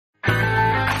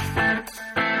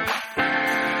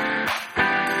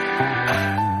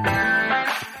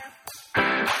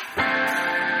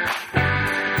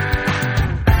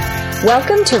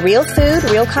Welcome to Real Food,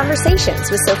 Real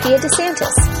Conversations with Sophia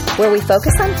DeSantis, where we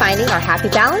focus on finding our happy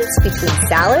balance between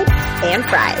salad and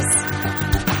fries.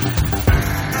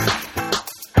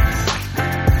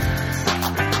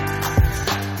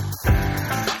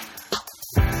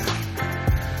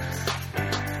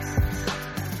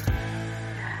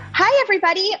 Hi,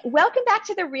 everybody. Welcome back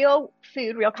to the Real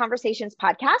Food, Real Conversations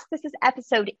podcast. This is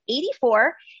episode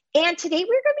 84. And today we're going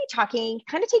to be talking,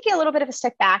 kind of taking a little bit of a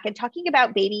step back and talking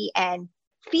about baby and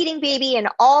feeding baby and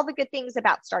all the good things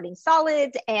about starting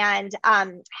solids and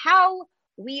how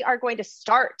we are going to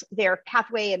start their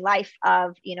pathway in life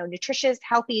of, nutritious,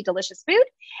 healthy, delicious food.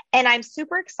 And I'm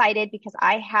super excited because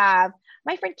I have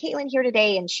my friend Caitlin here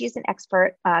today, and she's an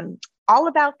expert all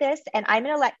about this. And I'm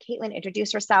going to let Caitlin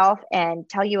introduce herself and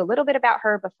tell you a little bit about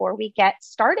her before we get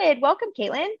started. Welcome,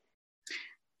 Caitlin.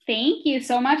 Thank you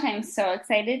so much. I'm so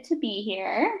excited to be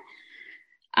here.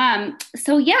 I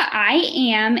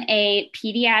am a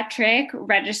pediatric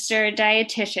registered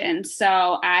dietitian.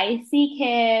 So I see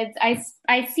kids,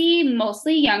 I see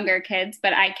mostly younger kids,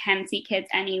 but I can see kids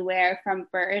anywhere from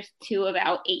birth to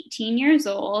about 18 years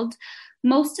old.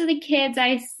 Most of the kids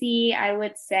I see, I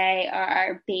would say,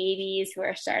 are babies who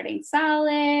are starting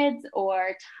solids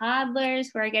or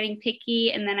toddlers who are getting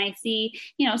picky. And then I see,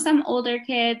 some older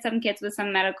kids, some kids with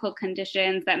some medical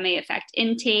conditions that may affect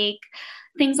intake,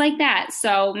 things like that.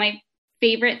 So my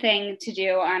favorite thing to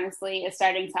do, honestly, is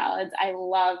starting solids. I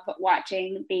love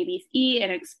watching babies eat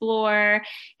and explore,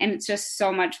 and it's just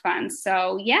so much fun.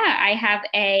 So I have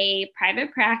a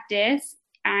private practice.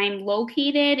 I'm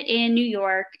located in New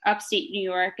York, upstate New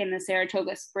York, in the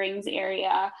Saratoga Springs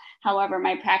area. However,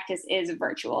 my practice is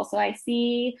virtual. So I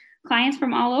see clients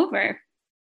from all over.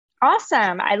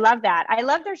 Awesome. I love that. I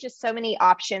love there's just so many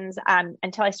options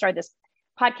until I started this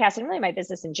podcast and really my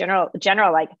business in general,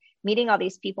 like meeting all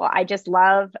these people. I just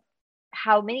love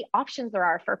how many options there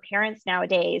are for parents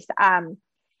nowadays.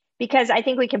 Because I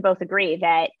think we can both agree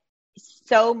that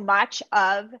so much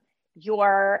of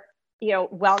your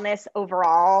wellness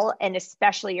overall, and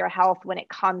especially your health when it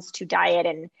comes to diet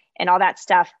and all that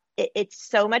stuff, it's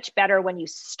so much better when you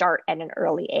start at an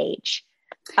early age.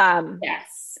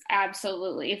 Yes,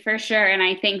 absolutely, for sure. And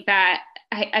I think that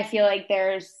I feel like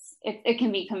it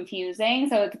can be confusing.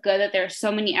 So it's good that there's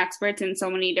so many experts in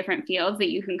so many different fields that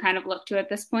you can kind of look to at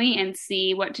this point and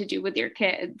see what to do with your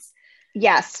kids.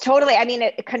 Yes, totally. I mean,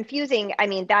 confusing. I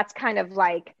mean, that's kind of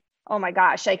like, oh my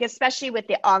gosh, like, especially with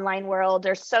the online world,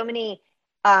 there's so many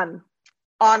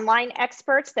online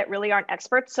experts that really aren't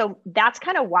experts. So that's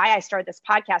kind of why I started this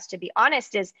podcast, to be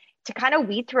honest, is to kind of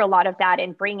weed through a lot of that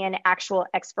and bring in actual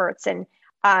experts and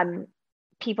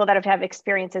people that have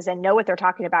experiences and know what they're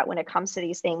talking about when it comes to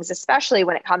these things, especially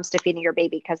when it comes to feeding your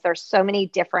baby, because there's so many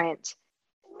different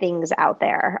things out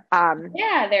there.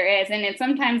 There is. And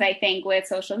sometimes I think with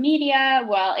social media,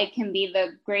 it can be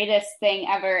the greatest thing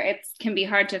ever. It can be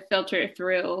hard to filter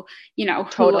through,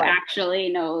 who actually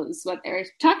knows what they're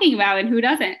talking about and who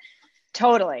doesn't.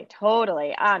 Totally.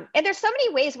 And there's so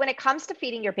many ways when it comes to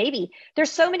feeding your baby,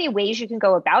 there's so many ways you can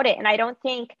go about it. And I don't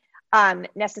think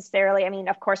necessarily, I mean,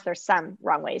 of course there's some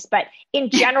wrong ways, but in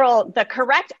general, the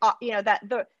correct,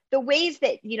 the ways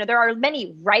that, there are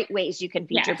many right ways you can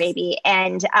feed your baby.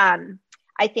 And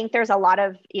I think there's a lot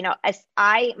of,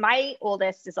 my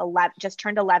oldest is 11, just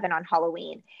turned 11 on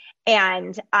Halloween.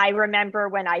 And I remember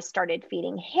when I started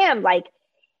feeding him, like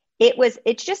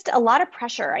it's just a lot of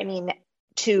pressure. I mean,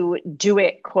 to do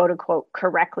it quote unquote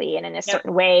correctly and in a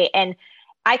certain way. And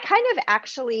I kind of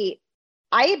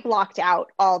I blocked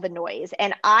out all the noise,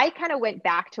 and I kind of went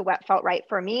back to what felt right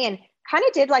for me and kind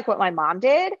of did like what my mom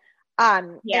did.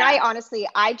 And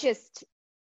I just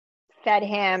fed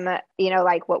him,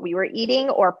 like what we were eating,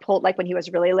 or pulled, like when he was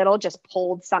really little, just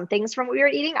pulled some things from what we were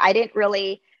eating. I didn't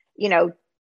really, I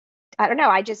don't know.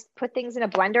 I just put things in a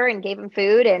blender and gave him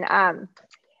food. And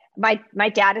my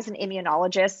dad is an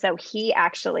immunologist. So he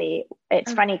actually,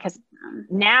 it's funny because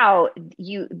now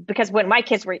because when my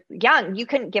kids were young, you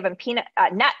couldn't give them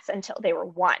nuts until they were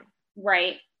 1.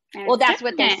 Right. Well, that's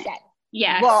what they said.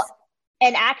 Yeah. Well,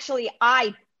 and actually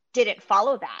I didn't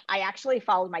follow that. I actually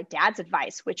followed my dad's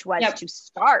advice, which was to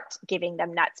start giving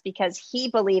them nuts, because he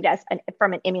believed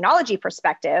from an immunology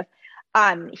perspective,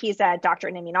 he's a doctor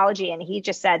in immunology. And he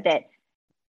just said that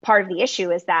part of the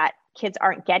issue is that kids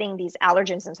aren't getting these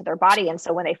allergens into their body. And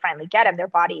so when they finally get them, their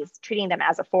body is treating them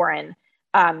as a foreign,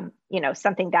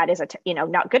 something that is,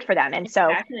 not good for them. And so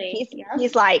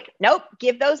he's like, nope,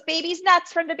 give those babies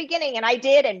nuts from the beginning. And I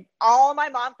did. And all my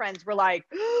mom friends were like,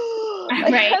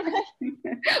 right.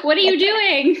 What are you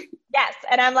doing? Yes.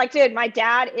 And I'm like, dude, my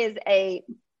dad is a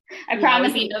I You know,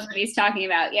 promise he knows what he's talking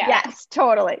about. Yeah. yes,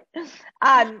 totally.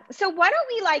 So why don't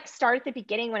we like start at the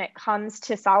beginning when it comes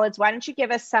to solids? Why don't you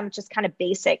give us some just kind of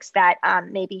basics that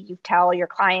maybe you tell your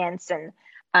clients and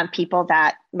people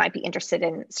that might be interested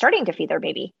in starting to feed their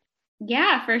baby?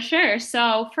 Yeah, for sure.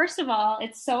 So, first of all,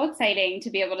 it's so exciting to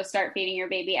be able to start feeding your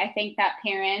baby. I think that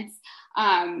parents,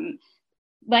 um,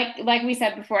 like we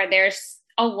said before, there's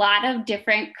a lot of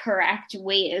different correct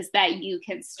ways that you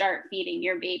can start feeding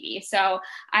your baby. So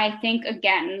I think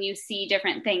again, you see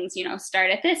different things,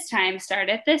 start at this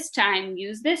time,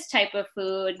 use this type of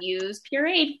food, use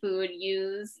pureed food,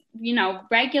 use,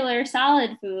 regular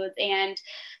solid foods. And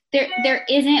there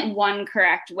isn't one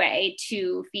correct way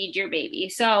to feed your baby.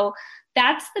 So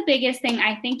that's the biggest thing.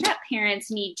 I think that parents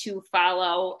need to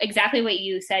follow exactly what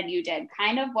you said you did,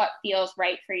 kind of what feels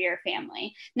right for your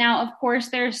family. Now, of course,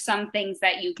 there's some things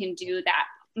that you can do that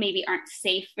maybe aren't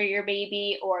safe for your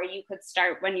baby, or you could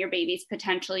start when your baby's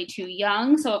potentially too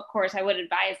young. So of course I would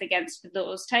advise against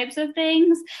those types of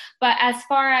things. But as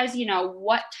far as,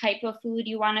 what type of food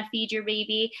you want to feed your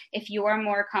baby, if you are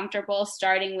more comfortable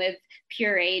starting with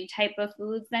pureed type of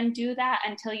foods, then do that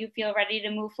until you feel ready to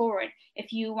move forward.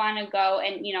 If you want to go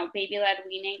and, baby-led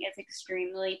weaning is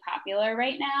extremely popular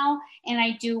right now. And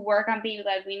I do work on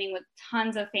baby-led weaning with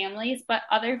tons of families, but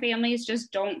other families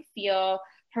just don't feel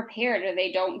prepared, or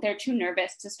they're too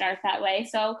nervous to start that way.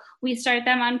 So we start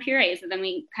them on purees and then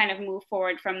we kind of move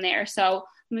forward from there. So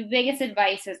my biggest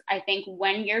advice is, I think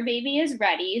when your baby is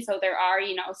ready, so there are,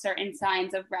 certain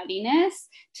signs of readiness,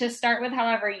 to start with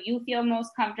however you feel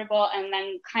most comfortable and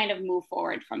then kind of move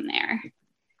forward from there.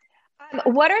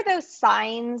 What are those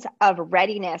signs of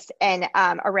readiness, and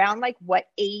around like what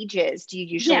ages do you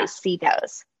usually see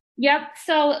those? Yep.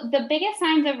 So the biggest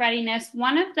signs of readiness,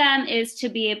 one of them is to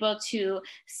be able to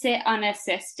sit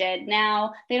unassisted.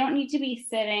 Now, they don't need to be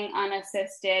sitting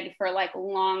unassisted for like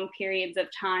long periods of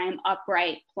time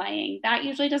upright playing. That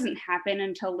usually doesn't happen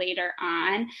until later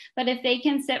on. But if they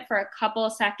can sit for a couple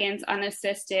seconds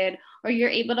unassisted, or you're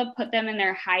able to put them in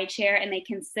their high chair and they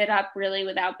can sit up really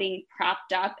without being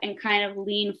propped up and kind of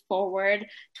lean forward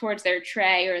towards their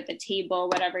tray or the table,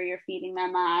 whatever you're feeding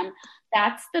them on,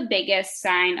 that's the biggest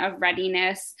sign of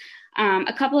readiness.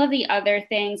 A couple of the other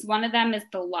things, one of them is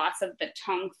the loss of the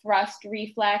tongue thrust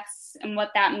reflex. And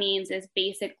what that means is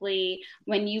basically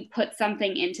when you put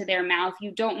something into their mouth,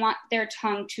 you don't want their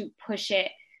tongue to push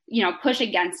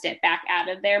against it back out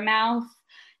of their mouth.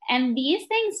 And these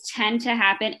things tend to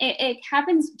happen. It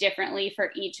happens differently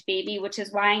for each baby, which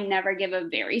is why I never give a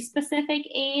very specific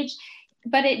age.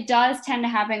 But it does tend to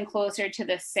happen closer to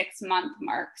the 6-month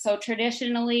mark. So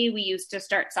traditionally, we used to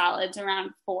start solids around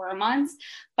 4 months,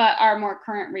 but our more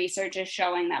current research is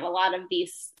showing that a lot of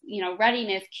these,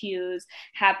 readiness cues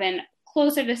happen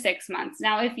closer to 6 months.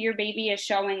 Now, if your baby is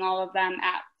showing all of them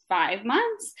at 5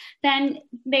 months, then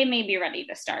they may be ready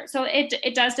to start. So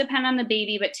it does depend on the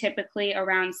baby, but typically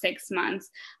around 6 months.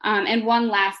 And one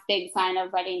last big sign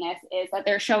of readiness is that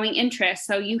they're showing interest.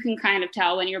 So you can kind of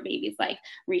tell when your baby's like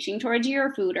reaching towards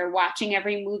your food, or watching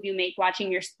every move you make,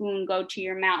 watching your spoon go to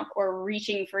your mouth, or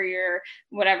reaching for your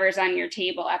whatever's on your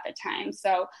table at the time.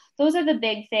 So those are the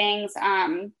big things.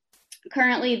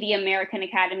 Currently, the American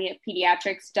Academy of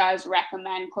Pediatrics does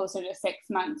recommend closer to 6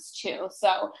 months too.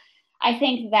 So I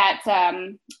think that's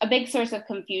a big source of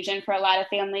confusion for a lot of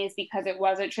families, because it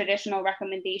was a traditional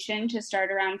recommendation to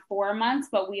start around 4 months,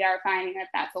 but we are finding that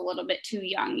that's a little bit too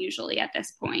young usually at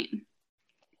this point.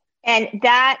 And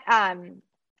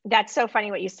that's so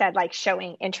funny what you said, like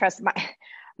showing interest.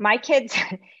 My kids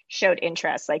showed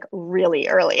interest like really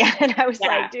early. And I was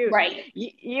like, dude, right.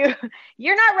 you're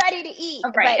not ready to eat.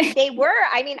 Right. But they were.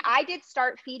 I mean, I did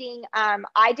start feeding.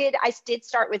 I did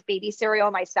start with baby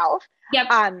cereal myself.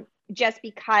 Yep. Just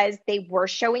because they were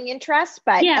showing interest,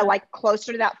 but like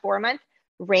closer to that 4-month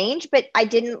range. But I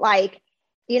didn't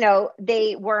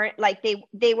they weren't like,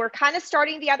 they were kind of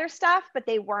starting the other stuff, but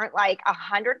they weren't like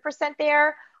 100%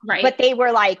 there. Right. But they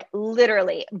were like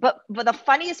literally, but the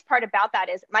funniest part about that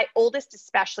is my oldest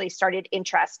especially started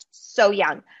interest so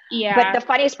young. Yeah. But the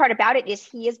funniest part about it is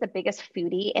he is the biggest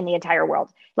foodie in the entire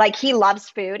world. Like he loves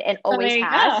food and always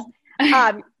has.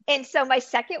 And so my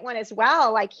second one as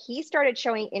well, like he started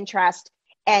showing interest.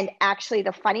 And actually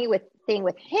the funny thing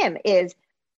with him is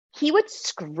he would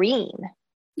scream.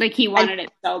 Like he wanted it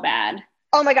so bad.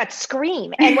 Oh my God,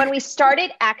 scream. And when we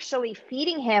started actually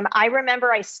feeding him, I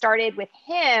remember I started with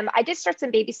him. I did start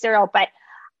some baby cereal, but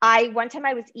one time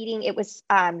I was eating, it was,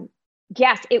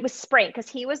 it was spring, because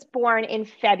he was born in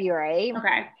February.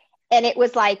 Okay. And it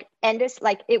was like,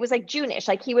 it was like June-ish,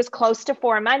 like he was close to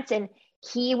 4 months, and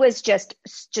he was just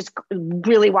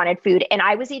really wanted food. And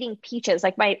I was eating peaches.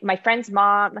 Like my friend's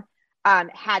mom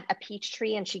had a peach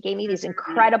tree and she gave me these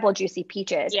incredible juicy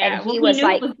peaches. Yeah, and he well, was knew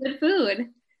like, it was good food.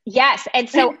 yes. And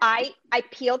so I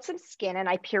peeled some skin and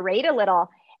I pureed a little,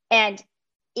 and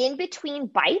in between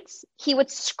bites, he would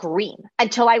scream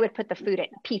until I would put the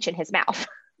peach in his mouth.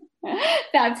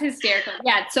 That's hysterical.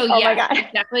 Yeah. So Oh my yeah, God. it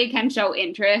definitely can show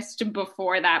interest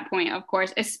before that point, of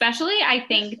course, especially I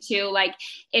think too, like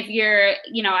if you're,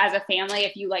 as a family,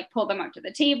 if you like pull them up to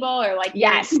the table or like,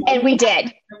 yes. And we did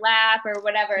your lap or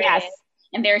whatever yes. it is,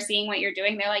 and they're seeing what you're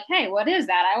doing. They're like, hey, what is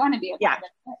that? I want to be a part of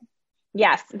it.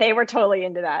 Yes. They were totally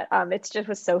into that. It's just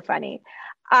was so funny.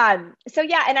 So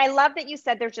yeah. And I love that you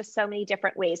said there's just so many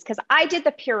different ways. Cause I did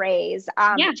the purees,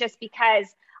 just because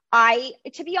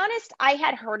to be honest, I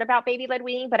had heard about baby led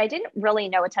weaning, but I didn't really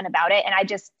know a ton about it. And I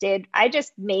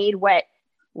just made what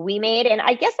we made. And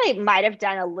I guess I might've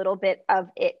done a little bit of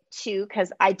it too,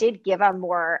 cause I did give them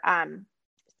more,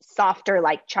 softer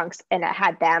like chunks, and I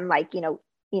had them like,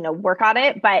 work on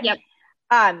it. But, yep.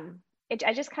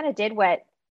 I just kind of did what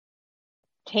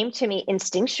came to me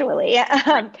instinctually.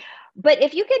 But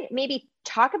if you could maybe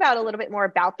talk about a little bit more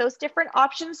about those different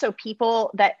options, so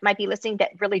people that might be listening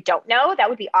that really don't know, that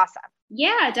would be awesome.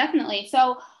 Yeah, definitely.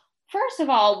 So first of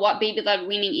all, what baby-led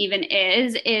weaning even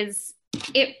is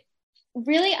it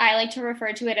really, I like to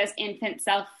refer to it as infant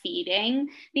self-feeding,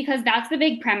 because that's the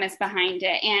big premise behind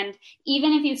it. And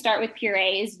even if you start with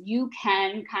purees, you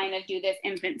can kind of do this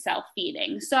infant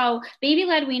self-feeding. So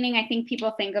baby-led weaning, I think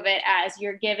people think of it as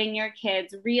you're giving your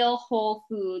kids real whole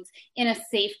foods in a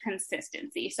safe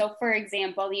consistency. So for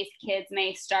example, these kids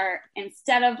may start,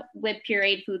 instead of with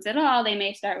pureed foods at all, they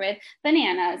may start with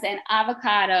bananas and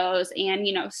avocados and,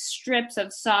 strips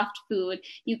of soft food.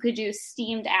 You could do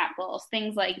steamed apples,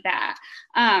 things like that.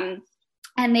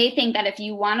 And they think that if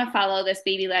you want to follow this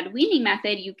baby-led weaning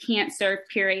method, you can't serve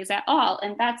purees at all.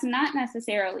 And that's not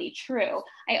necessarily true.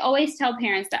 I always tell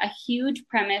parents that a huge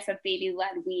premise of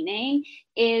baby-led weaning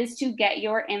is to get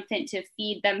your infant to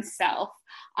feed themselves.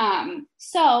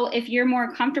 So if you're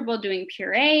more comfortable doing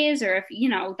purees, or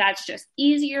if, that's just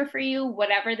easier for you,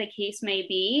 whatever the case may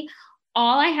be,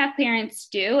 all I have parents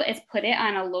do is put it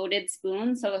on a loaded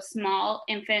spoon. So a small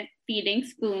infant feeding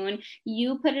spoon,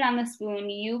 you put it on the spoon,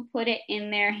 you put it in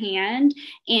their hand,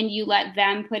 and you let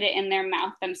them put it in their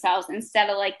mouth themselves instead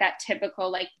of like that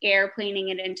typical like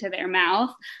airplaning it into their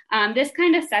mouth. This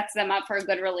kind of sets them up for a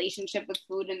good relationship with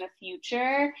food in the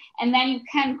future. And then you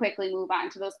can quickly move on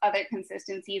to those other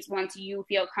consistencies once you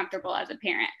feel comfortable as a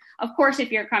parent. Of course,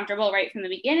 if you're comfortable right from the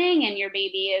beginning and your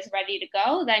baby is ready to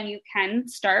go, then you can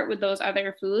start with those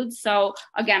other foods. So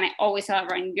again, I always tell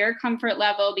everyone your comfort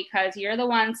level, because you're the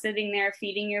one sitting there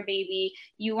feeding your baby.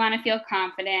 You want to feel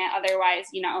confident. Otherwise,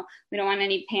 we don't want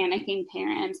any panicking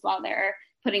parents while they're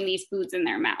putting these foods in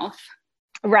their mouth.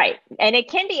 Right. And it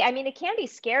can be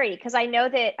scary, because I know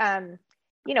that,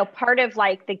 part of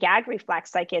like the gag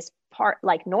reflex, like is part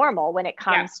like normal when it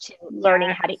comes to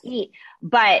learning how to eat,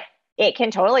 but it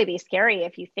can totally be scary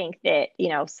if you think that,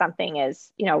 something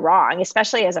is, wrong,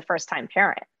 especially as a first-time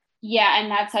parent. Yeah, and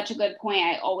that's such a good point.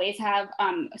 I always have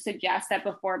suggest that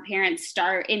before parents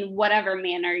start in whatever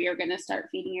manner you're going to start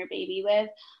feeding your baby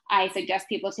with, I suggest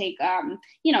people take a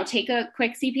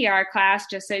quick CPR class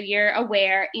just so you're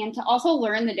aware, and to also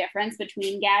learn the difference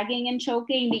between gagging and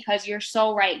choking, because you're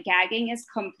so right. Gagging is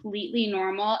completely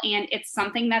normal, and it's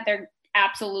something that they're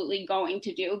absolutely going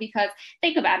to do, because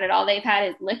think about it, all they've had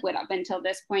is liquid up until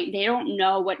this point. They don't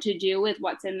know what to do with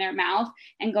what's in their mouth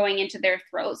and going into their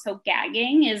throat. So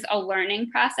gagging is a learning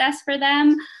process for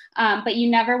them. But you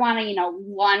never want to,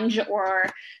 lunge or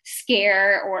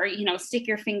scare or, stick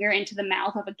your finger into the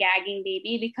mouth of a gagging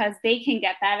baby, because they can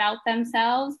get that out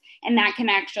themselves, and that can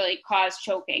actually cause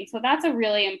choking. So that's a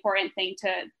really important thing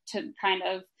to kind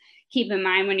of keep in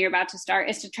mind when you're about to start,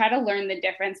 is to try to learn the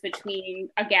difference between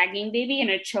a gagging baby and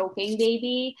a choking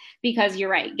baby, because you're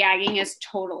right, gagging is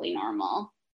totally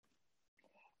normal.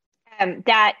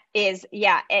 That is,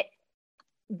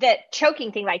 the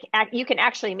choking thing, like you can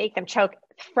actually make them choke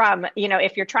from,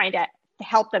 if you're trying to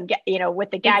help them get,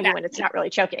 with the gagging, exactly, when it's not really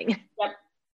choking. Yep.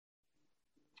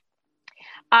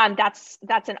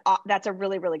 That's a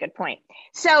really, really good point.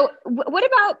 So what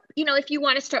about, if you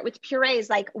want to start with purees,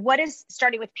 like what does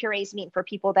starting with purees mean for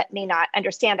people that may not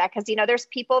understand that? Because, there's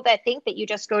people that think that you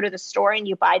just go to the store and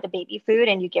you buy the baby food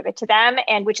and you give it to them,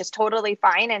 and which is totally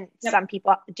fine. And yep, some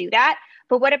people do that.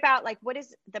 But what about what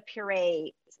does the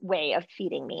puree way of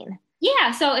feeding mean?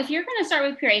 Yeah. So if you're going to start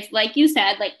with purees, like you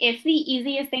said, if the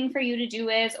easiest thing for you to do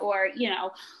is, or,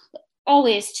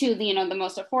 always too, the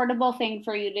most affordable thing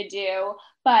for you to do.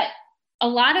 But a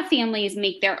lot of families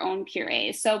make their own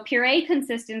purees. So puree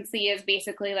consistency is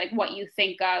basically like what you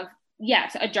think of,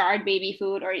 yes, a jarred baby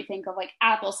food, or you think of like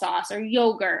applesauce or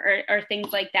yogurt or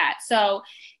things like that. So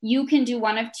you can do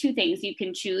one of two things. You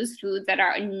can choose foods that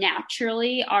are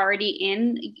naturally already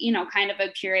in, you know, kind of a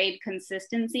pureed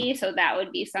consistency. So that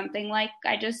would be something like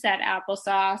I just said,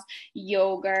 applesauce,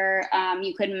 yogurt.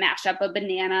 You could mash up a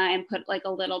banana and put like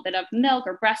a little bit of milk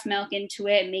or breast milk into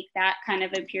it and make that kind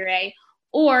of a puree.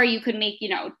 Or you could make, you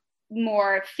know,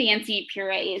 more fancy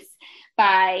purees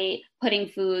by putting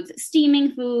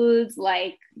steaming foods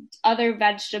like other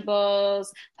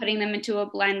vegetables, putting them into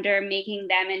a blender, making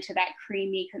them into that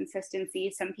creamy consistency.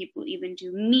 Some people even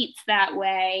do meats that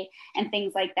way and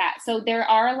things like that. So there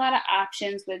are a lot of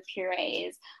options with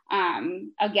purees.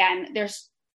 Again,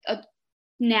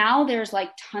 now there's like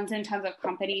tons and tons of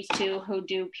companies too who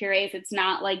do purees. It's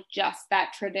not like just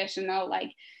that traditional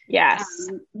like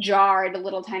jarred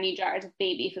little tiny jars of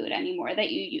baby food anymore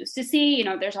that you used to see. You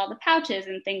know, there's all the pouches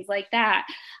and things like that.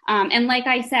 And like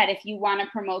I said, if you want to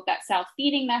promote that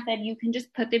self-feeding method, you can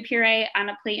just put the puree on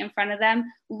a plate in front of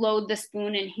them, load the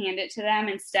spoon and hand it to them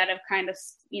instead of kind of,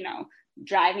 you know,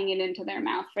 driving it into their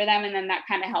mouth for them. And then that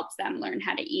kind of helps them learn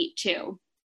how to eat too.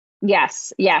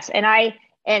 Yes.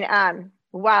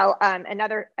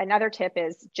 Another tip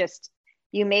is just,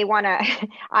 you may want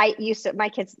to, my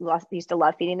kids used to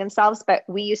love feeding themselves, but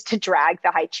we used to drag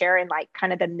the high chair in like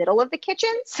kind of the middle of the kitchen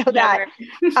so that,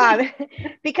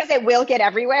 because it will get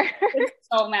everywhere. It's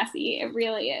so messy. It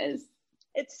really is.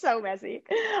 It's so messy.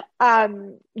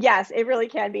 Yes, it really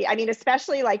can be. I mean,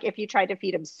 especially like if you tried to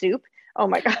feed them soup. Oh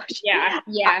my gosh.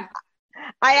 Yeah.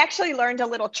 I actually learned a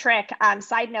little trick.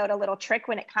 Side note, a little trick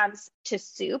when it comes to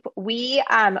soup. We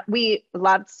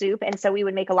loved soup, and so we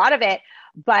would make a lot of it.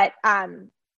 But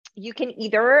you can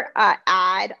either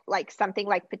add like something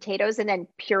like potatoes and then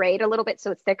puree it a little bit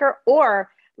so it's thicker,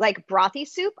 or like brothy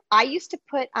soup. I used to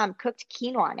put cooked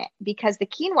quinoa in it because the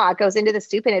quinoa goes into the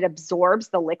soup and it absorbs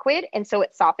the liquid, and so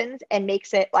it softens and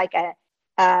makes it like a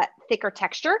thicker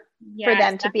texture for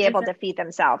them to be able to feed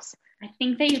themselves. I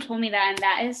think that you told me that, and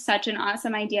that is such an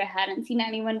awesome idea. I hadn't seen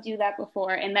anyone do that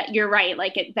before, and that you're right.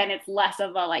 Like then it's less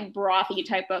of a like brothy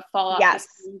type of fall off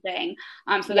thing.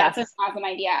 So that's an awesome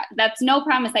idea. That's no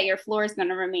promise that your floor is going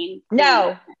to remain clean.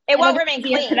 No, it won't remain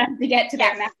clean for them to get to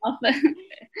their mouth.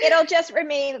 It'll just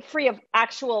remain free of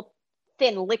actual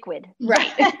thin liquid.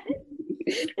 Right.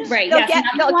 Right.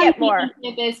 They'll get more.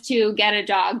 Tip is to get a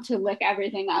dog to lick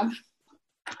everything up.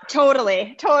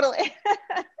 Totally.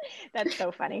 That's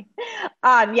so funny.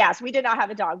 Yes, we did not have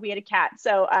a dog. We had a cat.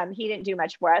 So he didn't do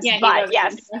much for us. But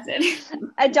yes,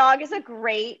 a dog is a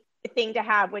great thing to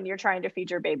have when you're trying to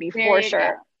feed your baby for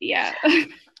sure. Yeah.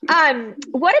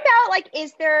 What about like,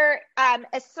 is there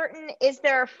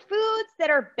foods that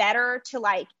are better to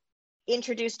like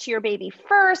introduce to your baby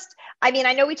first? I mean,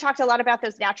 I know we talked a lot about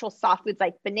those natural soft foods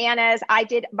like bananas.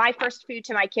 My first food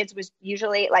to my kids was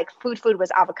usually like food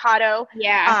was avocado.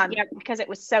 Because it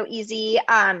was so easy.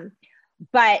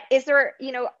 But is there,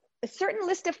 you know, a certain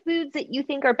list of foods that you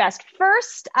think are best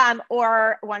first,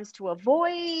 or ones to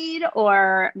avoid,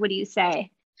 or what do you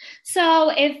say?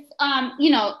 So if,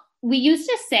 you know, we used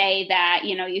to say that,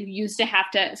 you know, you used to have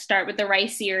to start with the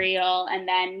rice cereal and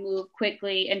then move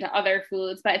quickly into other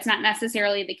foods, but it's not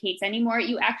necessarily the case anymore.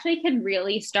 You actually can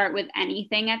really start with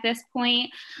anything at this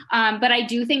point. But I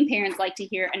do think parents like to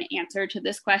hear an answer to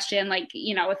this question. Like,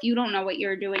 you know, if you don't know what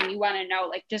you're doing, you want to know,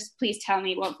 like, just please tell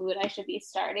me what food I should be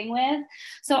starting with.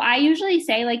 So I usually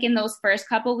say, like, in those first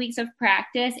couple weeks of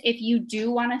practice, if you do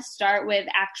want to start with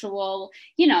actual,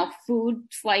 you know, food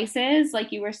slices,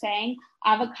 like you were saying,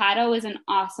 avocado is an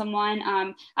awesome one.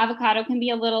 Avocado can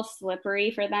be a little slippery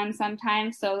for them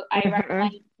sometimes. So I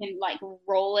recommend you can like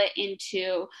roll it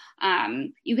into,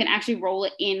 you can actually roll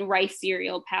it in rice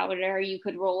cereal powder. You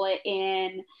could roll it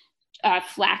in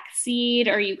flaxseed,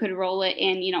 or you could roll it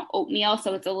in, you know, oatmeal.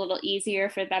 So it's a little easier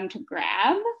for them to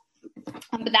grab.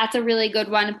 But that's a really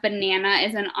good one. Banana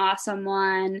is an awesome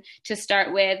one to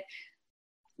start with.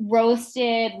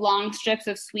 Roasted long strips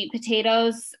of sweet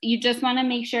potatoes. You just want to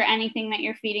make sure anything that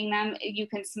you're feeding them, you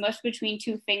can smush between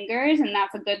two fingers, and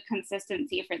that's a good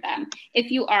consistency for them. If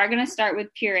you are going to start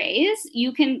with purees,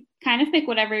 you can kind of pick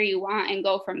whatever you want and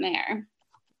go from there.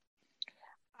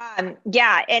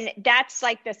 Yeah, and that's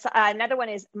like this. Another one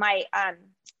is my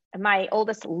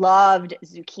oldest loved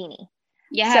zucchini.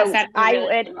 Yeah, so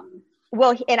I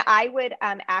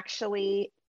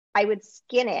would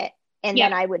skin it, and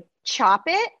then I would chop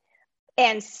it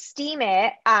and steam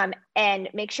it, and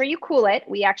make sure you cool it.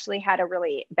 We actually had a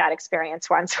really bad experience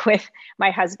once with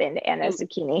my husband and a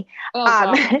zucchini.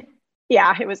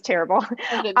 Yeah, it was terrible.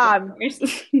 Those are Um, the worst.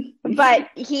 but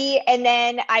and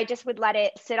then I just would let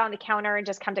it sit on the counter and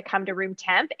just come to room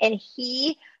temp. And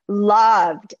he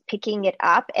loved picking it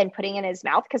up and putting it in his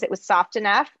mouth because it was soft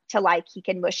enough to like he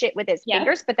could mush it with his Yep.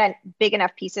 fingers, but then big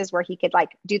enough pieces where he could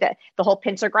like do the whole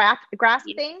pincer grasp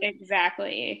thing.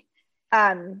 Exactly.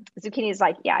 Zucchini is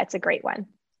like, yeah, it's a great one.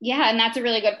 Yeah, and that's a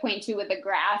really good point too with the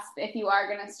grasp. If you are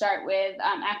going to start with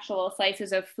actual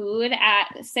slices of food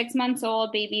at 6 months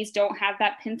old, babies don't have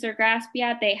that pincer grasp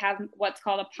yet. They have what's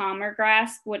called a palmar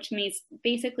grasp, which means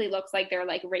basically looks like they're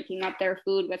like raking up their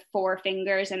food with 4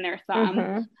 fingers and their thumb.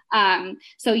 Mm-hmm.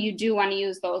 So you do want to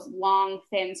use those long,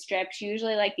 thin strips,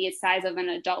 usually like the size of an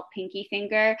adult pinky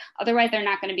finger. Otherwise, they're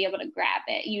not going to be able to grab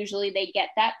it. Usually they get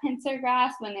that pincer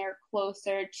grasp when they're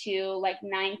closer to like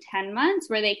 9-10 months,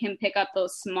 where they can pick up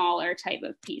those smaller type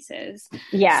of pieces.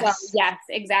 Yes. So yes,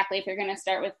 exactly. If you're going to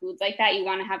start with foods like that, you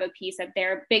want to have a piece that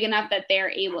they're big enough that they're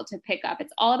able to pick up.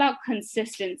 It's all about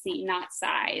consistency, not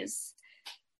size.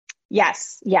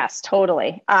 Yes,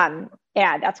 totally.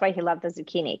 Yeah, that's why he loved the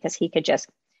zucchini because he could just,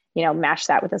 mash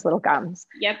that with his little gums.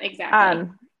 Yep, exactly.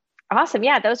 Awesome.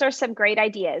 Yeah, those are some great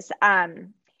ideas.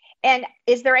 And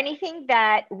is there anything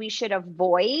that we should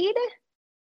avoid?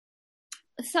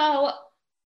 So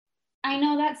I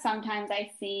know that sometimes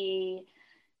I see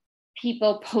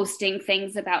people posting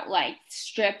things about like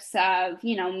strips of,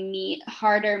 meat,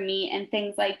 harder meat and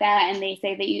things like that. And they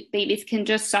say that babies can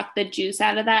just suck the juice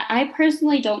out of that. I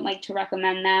personally don't like to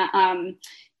recommend that.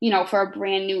 For a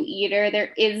brand new eater,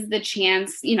 there is the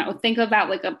chance, think about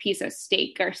like a piece of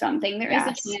steak or something. There is a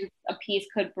chance a piece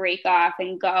could break off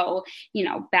and go,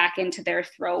 back into their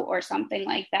throat or something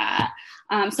like that.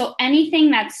 So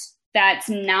anything that's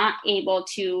not able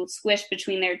to squish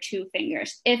between their 2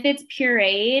 fingers. If it's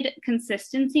pureed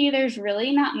consistency, there's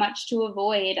really not much to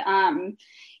avoid.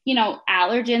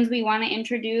 Allergens we want to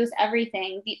introduce,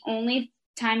 everything. The only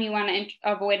time you want to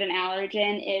avoid an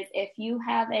allergen is if you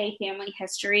have a family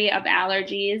history of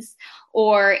allergies,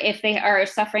 or if they are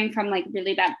suffering from like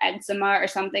really bad eczema or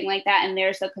something like that, and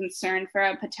there's a concern for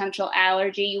a potential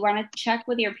allergy, you want to check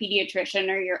with your pediatrician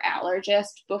or your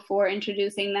allergist before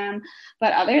introducing them.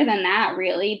 But other than that,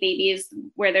 really, babies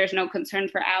where there's no concern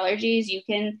for allergies, you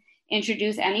can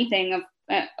introduce anything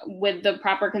with the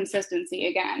proper consistency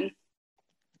again.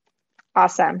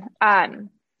 Awesome.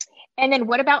 And then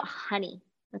what about honey?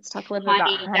 Let's talk a little bit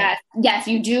about honey. Yes,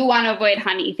 you do want to avoid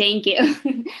honey. Thank you.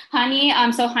 Honey,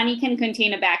 so honey can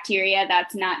contain a bacteria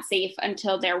that's not safe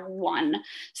until they're 1.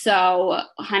 So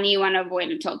honey you want to avoid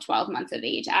until 12 months of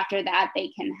age. After that, they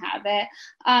can have it.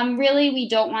 Really, we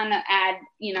don't want to add,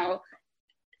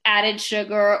 added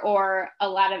sugar or a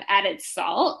lot of added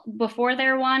salt before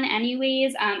they're 1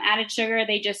 anyways. Added sugar,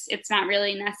 it's not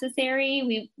really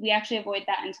necessary. We actually avoid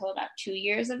that until about 2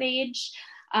 years of age.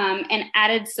 And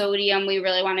added sodium, we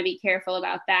really want to be careful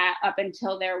about that up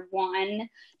until they're 1,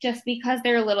 just because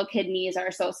their little kidneys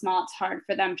are so small, it's hard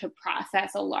for them to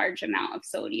process a large amount of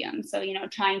sodium. So,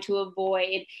 trying to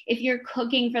avoid, if you're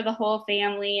cooking for the whole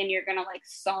family and you're going to like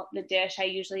salt the dish, I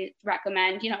usually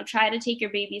recommend, try to take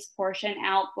your baby's portion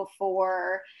out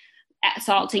before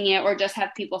salting it, or just have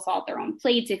people salt their own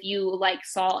plates if you like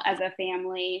salt as a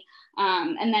family.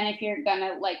 And then if you're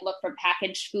gonna like look for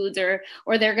packaged foods or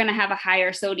they're gonna have a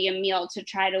higher sodium meal, to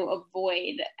try to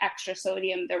avoid extra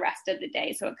sodium the rest of the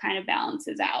day, so it kind of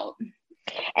balances out.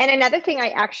 And another thing I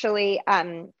actually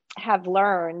have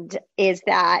learned is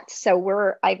that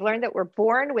I've learned that we're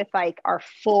born with like our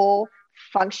full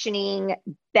functioning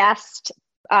best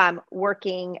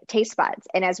working taste buds,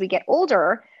 and as we get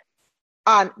older,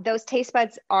 those taste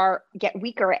buds get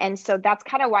weaker. And so that's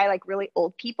kind of why like really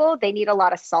old people, they need a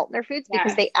lot of salt in their foods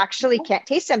because they actually can't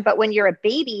taste them. But when you're a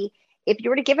baby, if you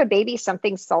were to give a baby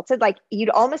something salted, like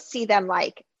you'd almost see them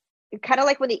like, kind of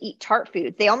like when they eat tart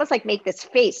foods, they almost like make this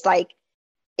face like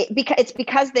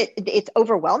because it's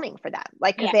overwhelming for them.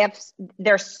 Like, because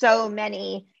there's so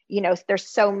many, there's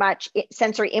so much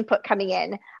sensory input coming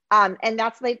in. And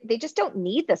that's like, they just don't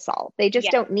need the salt. They just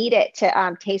don't need it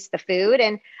to taste the food.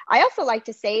 And I also like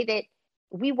to say that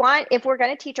if we're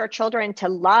going to teach our children to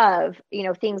love,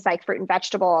 things like fruit and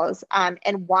vegetables,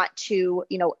 and want to,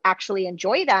 actually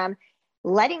enjoy them,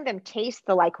 letting them taste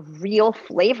the like real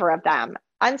flavor of them,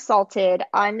 unsalted,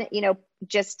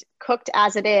 just cooked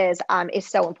as it is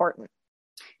so important.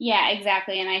 Yeah,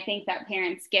 exactly. And I think that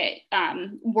parents get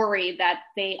worried that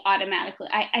they automatically,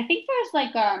 I think there's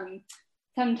like,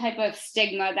 some type of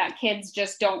stigma that kids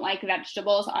just don't like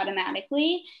vegetables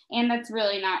automatically, and that's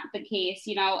really not the case.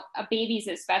 You know, babies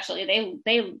especially,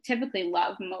 they typically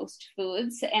love most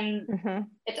foods, and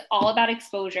it's all about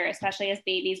exposure, especially as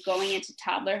babies going into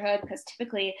toddlerhood, because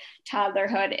typically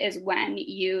toddlerhood is when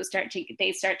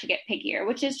they start to get pickier,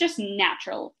 which is just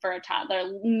natural for a toddler.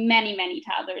 Many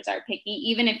toddlers are picky,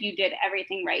 even if you did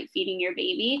everything right feeding your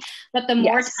baby. But the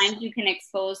more times you can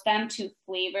expose them to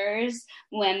flavors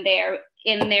when they're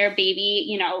in their baby,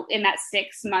 you know, in that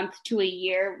 6 month to a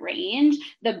year range,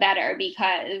 the better,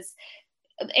 because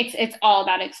it's all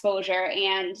about exposure.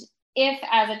 And if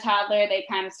as a toddler they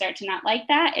kind of start to not like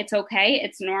that, it's okay,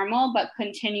 it's normal, but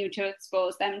continue to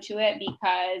expose them to it,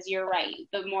 because you're right,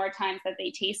 the more times that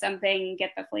they taste something,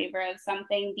 get the flavor of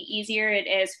something, the easier it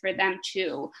is for them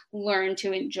to learn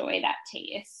to enjoy that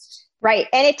taste. Right.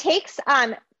 And it takes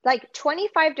like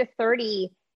 25 to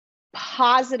 30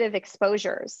 positive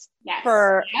exposures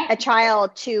for a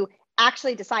child to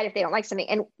actually decide if they don't like something.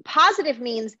 And positive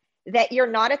means that you're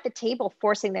not at the table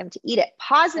forcing them to eat it.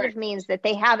 Positive means that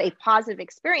they have a positive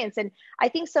experience. And I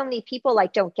think so many people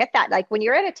like don't get that. Like when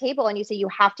you're at a table and you say you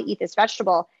have to eat this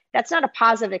vegetable, that's not a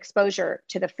positive exposure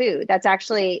to the food. That's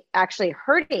actually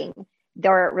hurting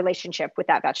their relationship with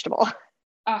that vegetable.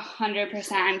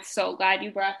 100%. I'm so glad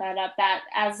you brought that up. That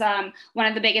as one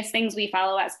of the biggest things we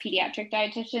follow as pediatric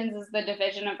dietitians is the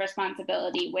division of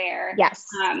responsibility, where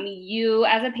you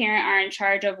as a parent are in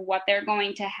charge of what they're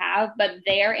going to have, but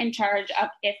they're in charge of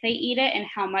if they eat it and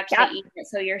how much they eat it.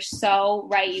 So you're so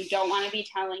right. You don't want to be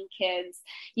telling kids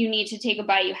you need to take a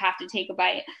bite, you have to take a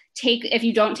bite. If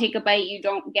you don't take a bite, you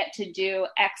don't get to do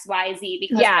X, Y, Z,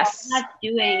 because all that's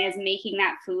doing is making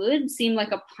that food seem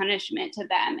like a punishment to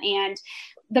them. And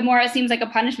the more it seems like a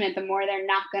punishment, the more they're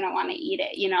not going to want to eat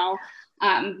it, you know?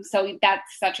 So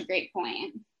that's such a great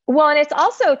point. Well, and it's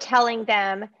also telling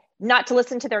them not to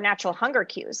listen to their natural hunger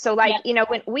cues. So like, you know,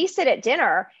 when we sit at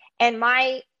dinner and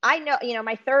my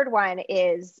third one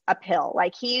is a pill,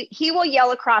 like he will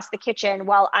yell across the kitchen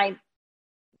while I'm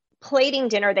plating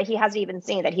dinner that he hasn't even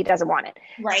seen, that he doesn't want it.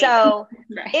 Right. So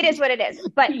it is what it is.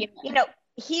 But, you know,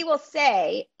 he will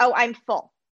say, oh, I'm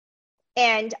full.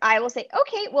 And I will say,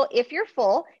 okay, well, if you're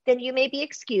full, then you may be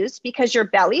excused because your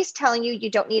belly's telling you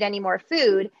you don't need any more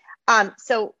food.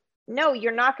 So no,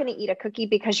 you're not going to eat a cookie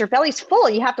because your belly's full.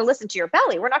 You have to listen to your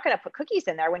belly. We're not going to put cookies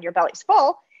in there when your belly's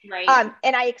full. Right.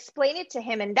 And I explain it to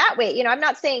him in that way. You know, I'm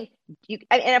not saying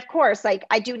and of course, like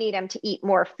I do need him to eat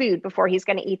more food before he's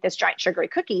going to eat this giant sugary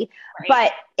cookie,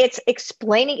 but it's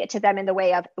explaining it to them in the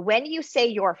way of when you say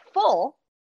you're full,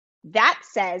 that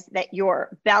says that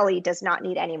your belly does not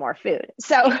need any more food.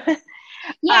 So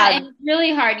and it's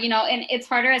really hard, you know, and it's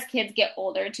harder as kids get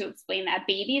older to explain that.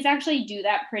 Babies actually do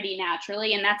that pretty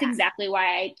naturally. And that's exactly why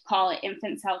I call it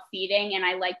infant self-feeding. And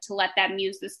I like to let them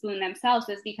use the spoon themselves,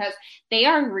 is because they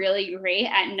are really great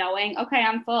at knowing, okay,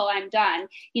 I'm full, I'm done.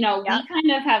 You know, we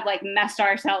kind of have like messed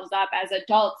ourselves up as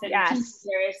adults and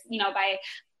teachers, you know, by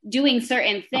doing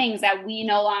certain things that we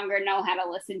no longer know how to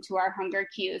listen to our hunger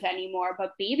cues anymore.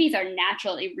 But babies are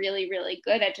naturally really, really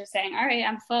good at just saying, all right,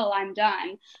 I'm full, I'm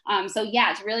done. So yeah,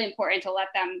 it's really important to let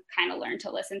them kind of learn to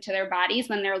listen to their bodies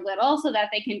when they're little so that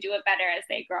they can do it better as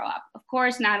they grow up. Of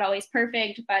course, not always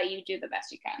perfect, but you do the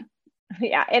best you can.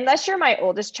 Yeah. Unless you're my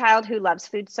oldest child who loves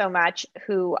food so much,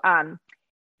 who,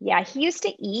 he used to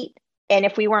eat. And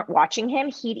if we weren't watching him,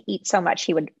 he'd eat so much,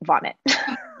 he would vomit.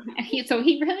 So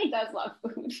he really does love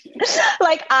food.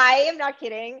 Like, I am not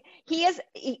kidding.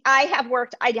 I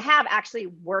have actually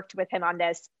worked with him on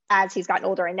this as he's gotten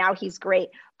older, and now he's great.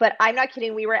 But I'm not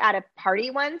kidding. We were at a party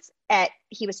once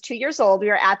he was 2 years old. We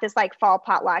were at this like fall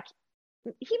potluck.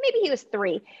 He was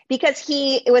 3, because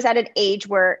it was at an age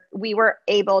where we were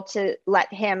able to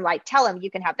let him like, tell him you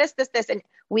can have this. And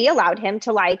we allowed him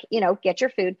to like, you know, get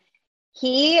your food.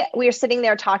 We were sitting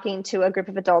there talking to a group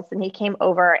of adults, and he came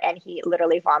over and he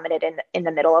literally vomited in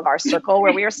the middle of our circle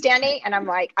where we were standing. And I'm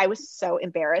like, I was so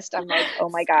embarrassed. I'm like, oh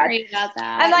my God. Sorry about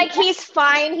that. I'm like, he's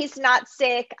fine. He's not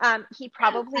sick. He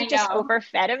probably just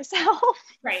overfed himself.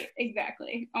 Right.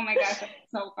 Exactly. Oh my gosh. That's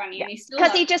so funny. Yeah.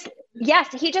 Because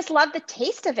he just loved the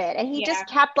taste of it. And he just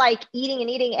kept like eating and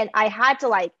eating. And I had to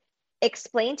like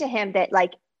explain to him that,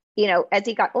 like, you know, as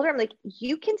he got older, I'm like,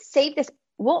 you can save this.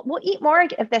 We'll eat more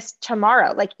of this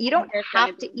tomorrow. Like, you don't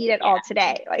have to eat it all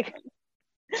today. Like,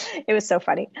 it was so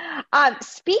funny.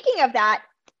 Speaking of that,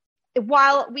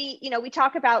 while we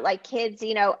talk about like kids,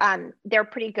 you know, they're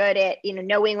pretty good at, you know,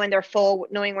 knowing when they're full,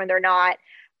 knowing when they're not.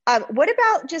 What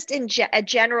about just in a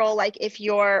general, like if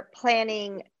you're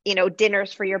planning, you know,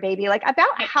 dinners for your baby, like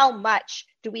about how much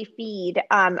do we feed,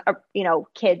 you know,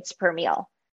 kids per meal?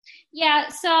 Yeah,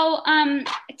 so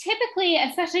typically,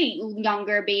 especially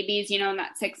younger babies, in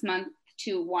that 6 month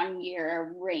to 1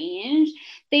 year range,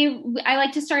 I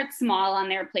like to start small on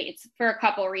their plates for a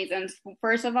couple reasons.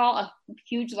 First of all,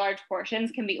 huge large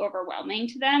portions can be overwhelming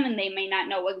to them and they may not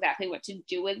know exactly what to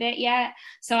do with it yet.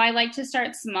 So I like to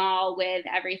start small with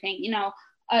everything,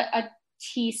 a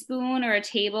teaspoon or a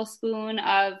tablespoon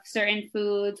of certain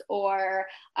foods, or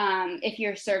if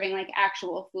you're serving like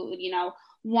actual food,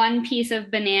 one piece of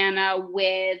banana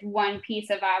with one piece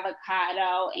of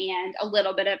avocado and a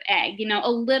little bit of egg,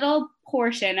 a little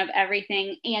portion of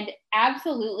everything. And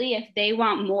absolutely, if they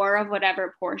want more of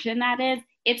whatever portion that is,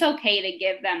 it's okay to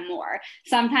give them more.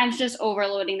 Sometimes just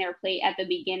overloading their plate at the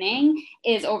beginning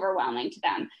is overwhelming to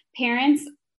them. Parents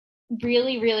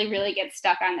really, really, really get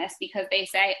stuck on this because they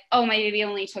say, oh, my baby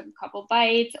only took a couple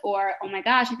bites, or, oh my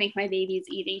gosh, I think my baby's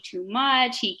eating too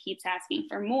much. He keeps asking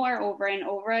for more over and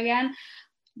over again.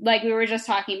 Like we were just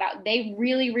talking about, they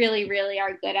really, really, really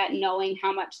are good at knowing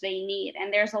how much they need.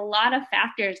 And there's a lot of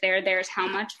factors there. There's how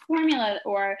much formula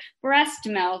or breast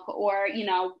milk or,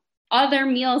 other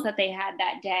meals that they had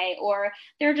that day, or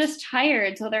they're just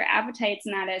tired, so their appetite's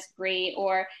not as great,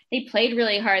 or they played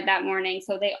really hard that morning,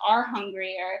 so they are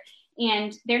hungrier.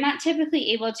 And they're not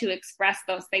typically able to express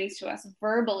those things to us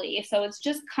verbally. So it's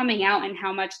just coming out in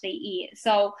how much they eat.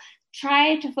 So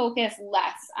try to focus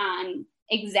less on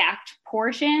exact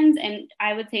portions. And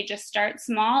I would say just start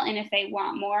small. And if they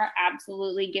want more,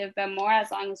 absolutely give them more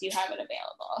as long as you have it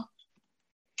available.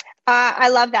 I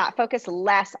love that. Focus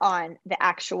less on the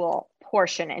actual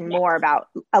portion and more about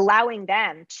allowing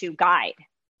them to guide.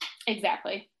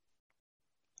 Exactly.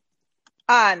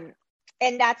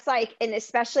 And that's like, and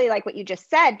especially like what you just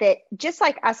said, that just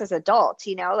like us as adults,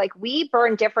 like we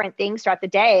burn different things throughout the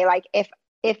day. Like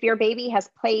if your baby has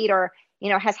played or,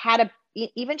 has had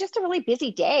even just a really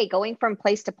busy day going from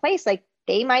place to place, like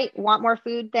they might want more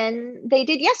food than they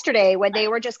did yesterday when they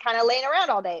were just kind of laying around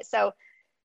all day. So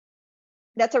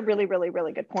that's a really, really,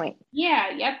 really good point. Yeah.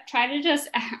 Yep. Try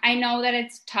to I know that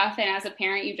it's tough. And as a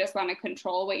parent, you just want to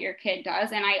control what your kid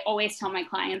does. And I always tell my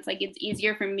clients, like, it's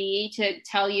easier for me to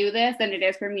tell you this than it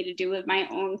is for me to do with my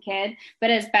own kid. But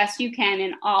as best you can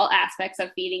in all aspects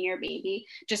of feeding your baby,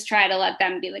 just try to let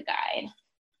them be the guide.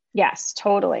 Yes,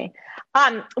 totally.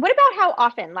 What about how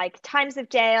often, like times of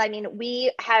day? I mean,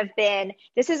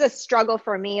 this is a struggle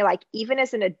for me, like even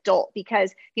as an adult,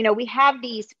 because, we have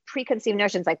these preconceived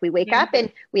notions, like we wake up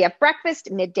and we have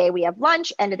breakfast, midday, we have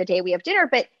lunch, end of the day, we have dinner.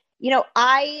 But,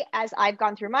 as I've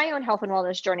gone through my own health and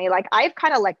wellness journey, like I've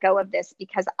kind of let go of this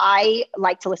because I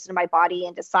like to listen to my body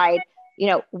and decide,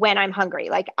 when I'm hungry.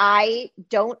 Like I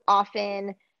don't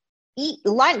often eat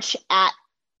lunch at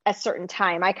a certain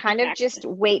time. I kind of just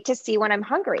wait to see when I'm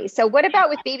hungry. So what about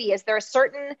with baby? Is there a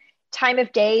certain time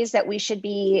of days that we should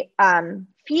be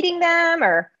feeding them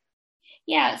or?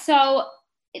 Yeah. So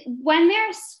when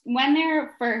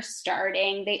they're first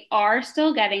starting, they are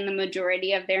still getting the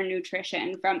majority of their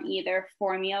nutrition from either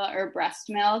formula or breast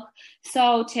milk.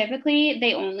 So typically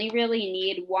they only really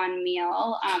need one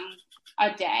meal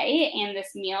a day. And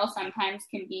this meal sometimes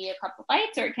can be a couple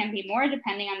bites or it can be more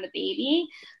depending on the baby.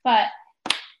 But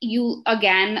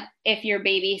again, if your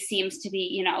baby seems to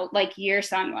be, like your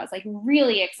son was, like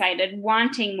really excited,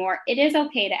 wanting more, it is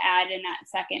okay to add in that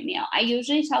second meal. I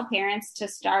usually tell parents to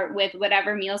start with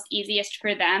whatever meal's easiest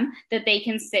for them that they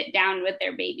can sit down with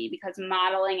their baby, because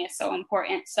modeling is so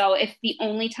important. So if the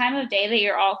only time of day that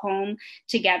you're all home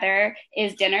together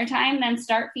is dinner time, then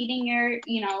start feeding your,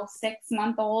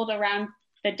 6-month-old around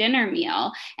the dinner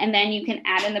meal, and then you can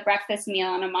add in the breakfast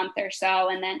meal in a month or so,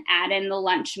 and then add in the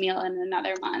lunch meal in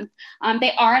another month.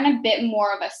 They are in a bit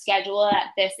more of a schedule at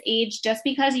this age, just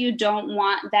because you don't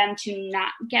want them to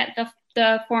not get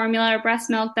the formula or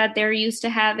breast milk that they're used to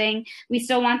having. We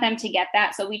still want them to get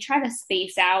that, so we try to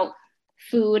space out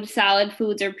solid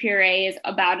foods or purees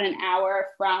about an hour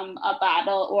from a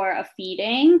bottle or a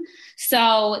feeding.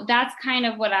 So that's kind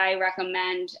of what I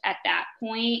recommend at that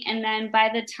point. And then by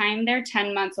the time they're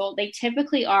 10 months old, they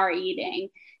typically are eating,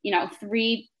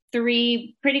 three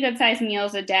pretty good sized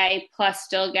meals a day, plus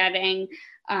still getting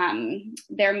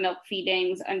their milk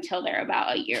feedings until they're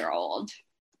about a year old.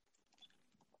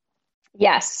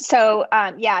 Yes. So,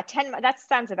 10, that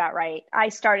sounds about right.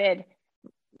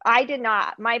 I did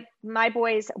not, my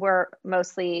boys were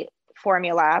mostly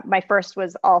formula. My first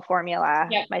was all formula.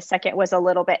 Yep. My second was a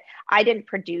little bit, I didn't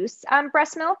produce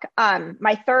breast milk.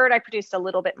 My third, I produced a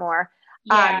little bit more.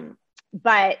 Yeah.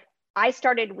 But I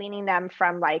started weaning them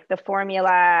from like the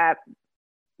formula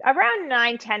around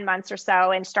 9-10 months or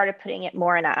so, and started putting it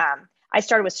more in I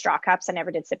started with straw cups. I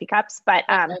never did sippy cups, but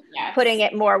Yes. putting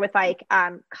it more with like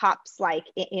cups, like,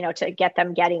 you know, to get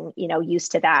them getting, you know,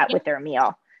 used to that with their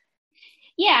meal.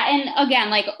 Yeah. And again,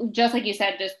 like, just like you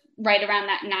said, just right around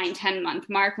that 9-10 month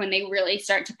mark, when they really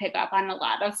start to pick up on a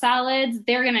lot of solids,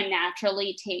 they're going to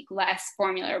naturally take less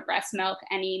formula or breast milk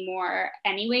anymore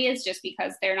anyways, just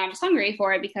because they're not as hungry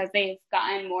for it, because they've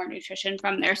gotten more nutrition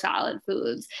from their solid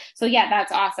foods. So yeah,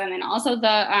 that's awesome. And also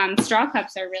the straw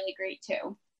cups are really great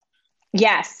too.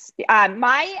 Yes.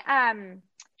 My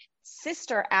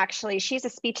sister, actually, she's a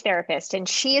speech therapist, and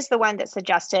she is the one that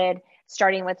suggested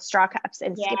starting with straw cups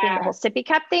and skipping the whole sippy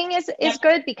cup thing is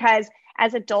good, because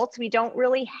as adults, we don't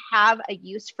really have a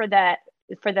use for the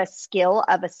skill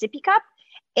of a sippy cup.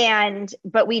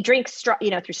 But we drink straw, you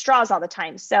know, through straws all the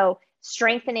time. So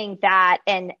strengthening that,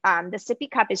 and the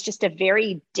sippy cup is just a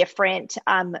very different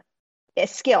a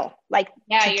skill, like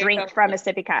to drink from a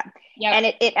sippy cup. Yep. And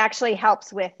it actually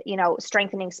helps with, you know,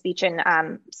 strengthening speech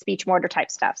and speech motor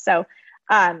type stuff. So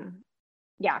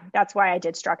yeah, that's why I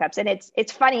did straw cups. And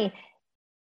it's funny,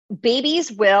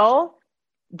 babies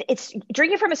it's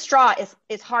drinking from a straw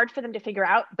is hard for them to figure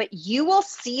out, but you will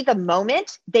see the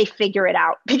moment they figure it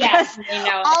out, because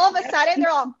all of a sudden they're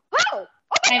all, oh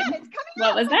my God, it's coming out.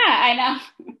 What was that? I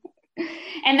know.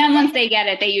 And then once they get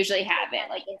it, they usually have it.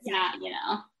 Like, it's not, you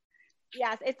know.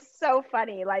 Yes, it's so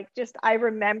funny. Like, just, I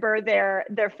remember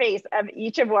their face of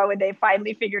each of one when they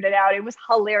finally figured it out. It was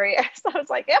hilarious. I was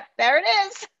like, yep, there it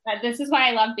is. This is why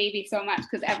I love babies so much,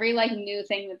 because every like new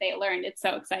thing that they learned, it's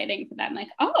so exciting for them. Like,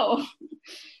 oh.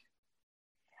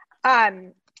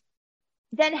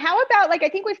 Then how about, like, I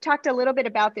think we've talked a little bit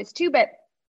about this too, but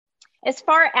as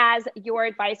far as your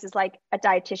advice as like a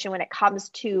dietitian when it comes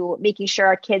to making sure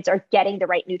our kids are getting the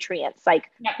right nutrients,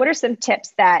 like what are some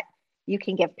tips that you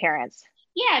can give parents?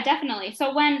 Yeah, definitely.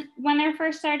 So when they're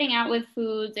first starting out with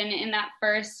foods, and in that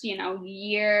first, you know,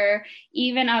 year,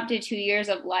 even up to 2 years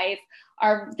of life,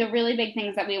 are the really big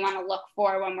things that we want to look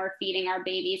for when we're feeding our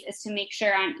babies is to make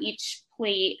sure on each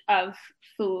plate of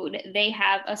food they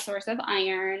have a source of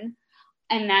iron,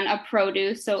 and then a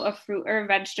produce, so a fruit or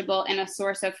vegetable, and a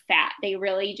source of fat. They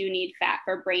really do need fat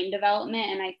for brain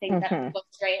development, and I think that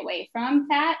looks stray away from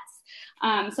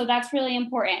fats. So that's really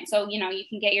important. So, you know, you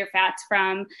can get your fats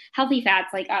from healthy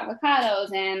fats like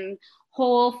avocados and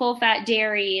whole full fat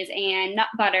dairies and nut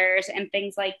butters and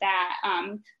things like that.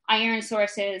 Iron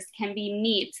sources can be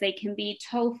meats, they can be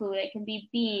tofu, they can be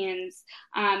beans.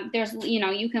 There's, you know,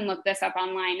 you can look this up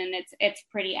online, and it's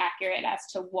pretty accurate as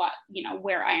to what, you know,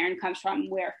 where iron comes from,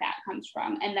 where fat comes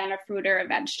from. And then a fruit or a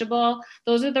vegetable.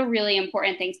 Those are the really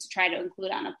important things to try to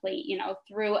include on a plate, you know,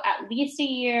 through at least a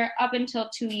year up until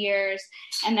 2 years.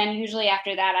 And then usually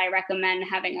after that, I recommend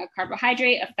having a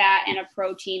carbohydrate, a fat, and a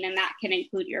protein, and that can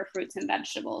include your fruits and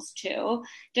vegetables too.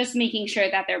 Just making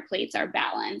sure that their plates are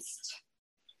balanced.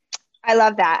 I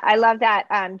love that. I love that.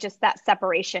 Just that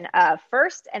separation of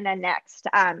first and then next.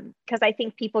 Because I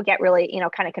think people get really, you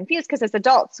know, kind of confused, because as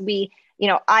adults, we, you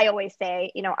know, I always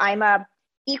say, you know, I'm a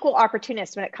equal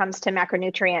opportunist when it comes to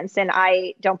macronutrients, and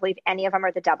I don't believe any of them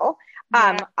are the devil.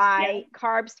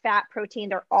 Carbs, fat, protein,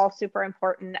 they're all super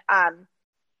important.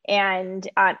 And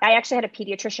I actually had a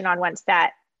pediatrician on once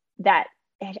that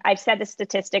I've said the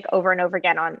statistic over and over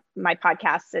again on my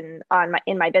podcasts and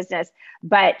in my business,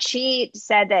 but she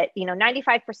said that, you know,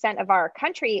 95% of our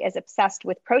country is obsessed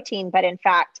with protein, but in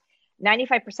fact,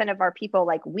 95% of our people,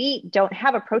 like, we don't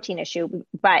have a protein issue,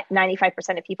 but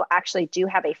 95% of people actually do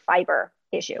have a fiber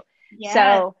issue. Yeah,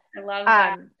 so I love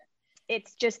that.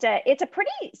 It's just it's a pretty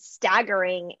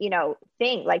staggering, you know,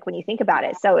 thing, like when you think about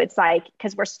it. So it's like,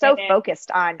 because we're so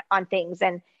focused on things,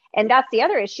 and that's the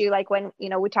other issue. Like when, you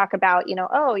know, we talk about, you know,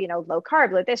 oh, you know, low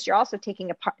carb, like this, you're also taking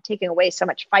away so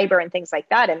much fiber and things like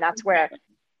that. And that's where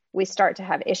we start to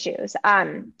have issues.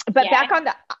 But back on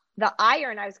the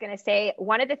iron, I was going to say,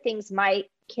 one of the things my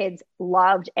kids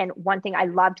loved, and one thing I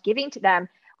loved giving to them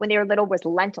when they were little, was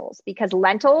lentils, because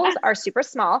lentils are super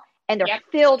small and they're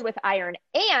filled with iron.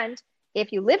 And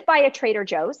if you live by a Trader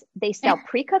Joe's, they sell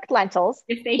pre-cooked lentils.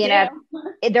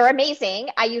 They're amazing.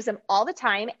 I use them all the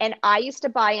time. And I used to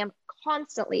buy them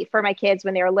constantly for my kids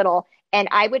when they were little. And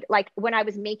I would, like, when I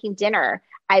was making dinner,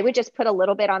 I would just put a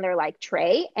little bit on their like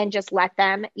tray and just let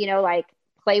them, you know, like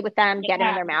play with them, get them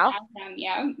in their mouth.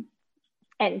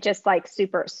 And just like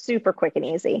super, super quick and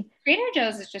easy. Trader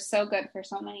Joe's is just so good for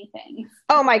so many things.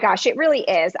 Oh my gosh, it really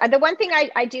is. The one thing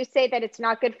I do say that it's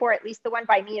not good for, at least the one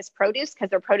by me, is produce,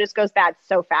 because their produce goes bad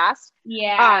so fast.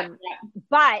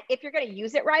 But if you're going to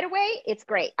use it right away, it's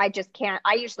great. I just can't.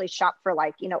 I usually shop for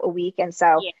like, you know, a week. And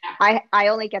so I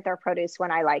only get their produce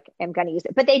when I like am going to use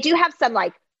it. But they do have some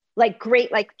like like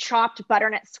great, like chopped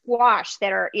butternut squash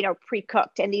that are,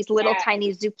 pre-cooked, and these little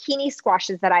tiny zucchini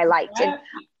squashes that I liked. And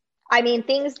I mean,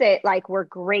 things that like were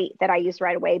great that I used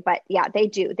right away, but yeah,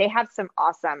 they have some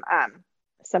awesome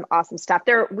stuff.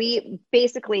 We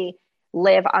basically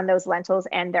live on those lentils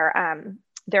and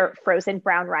their frozen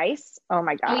brown rice. Oh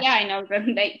my gosh. Oh yeah, I know.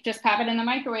 They just pop it in the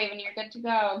microwave and you're good to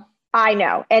go. I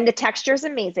know. And the texture is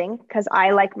amazing because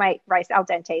I like my rice al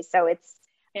dente. So it's,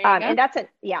 and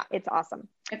it's awesome.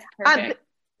 It's perfect.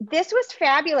 This was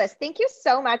fabulous. Thank you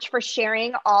so much for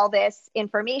sharing all this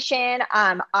information.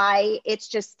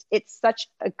 It's such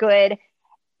a good,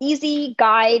 easy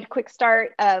guide, quick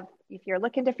start of if you're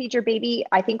looking to feed your baby.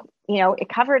 I think, it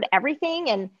covered everything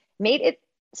and made it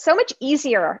so much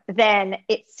easier than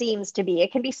it seems to be.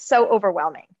 It can be so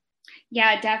overwhelming.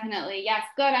 Yeah, definitely. Yes.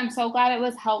 Good. I'm so glad it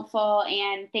was helpful.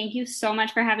 And thank you so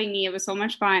much for having me. It was so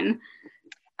much fun.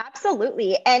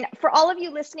 Absolutely. And for all of you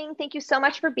listening, thank you so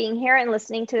much for being here and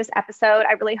listening to this episode.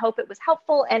 I really hope it was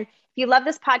helpful. And if you love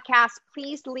this podcast,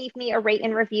 please leave me a rate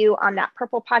and review on that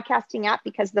Purple podcasting app,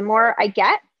 because the more I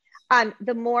get,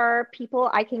 the more people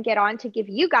I can get on to give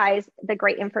you guys the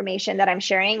great information that I'm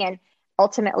sharing. And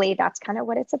ultimately, that's kind of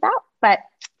what it's about. But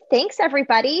thanks,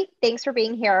 everybody. Thanks for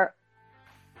being here.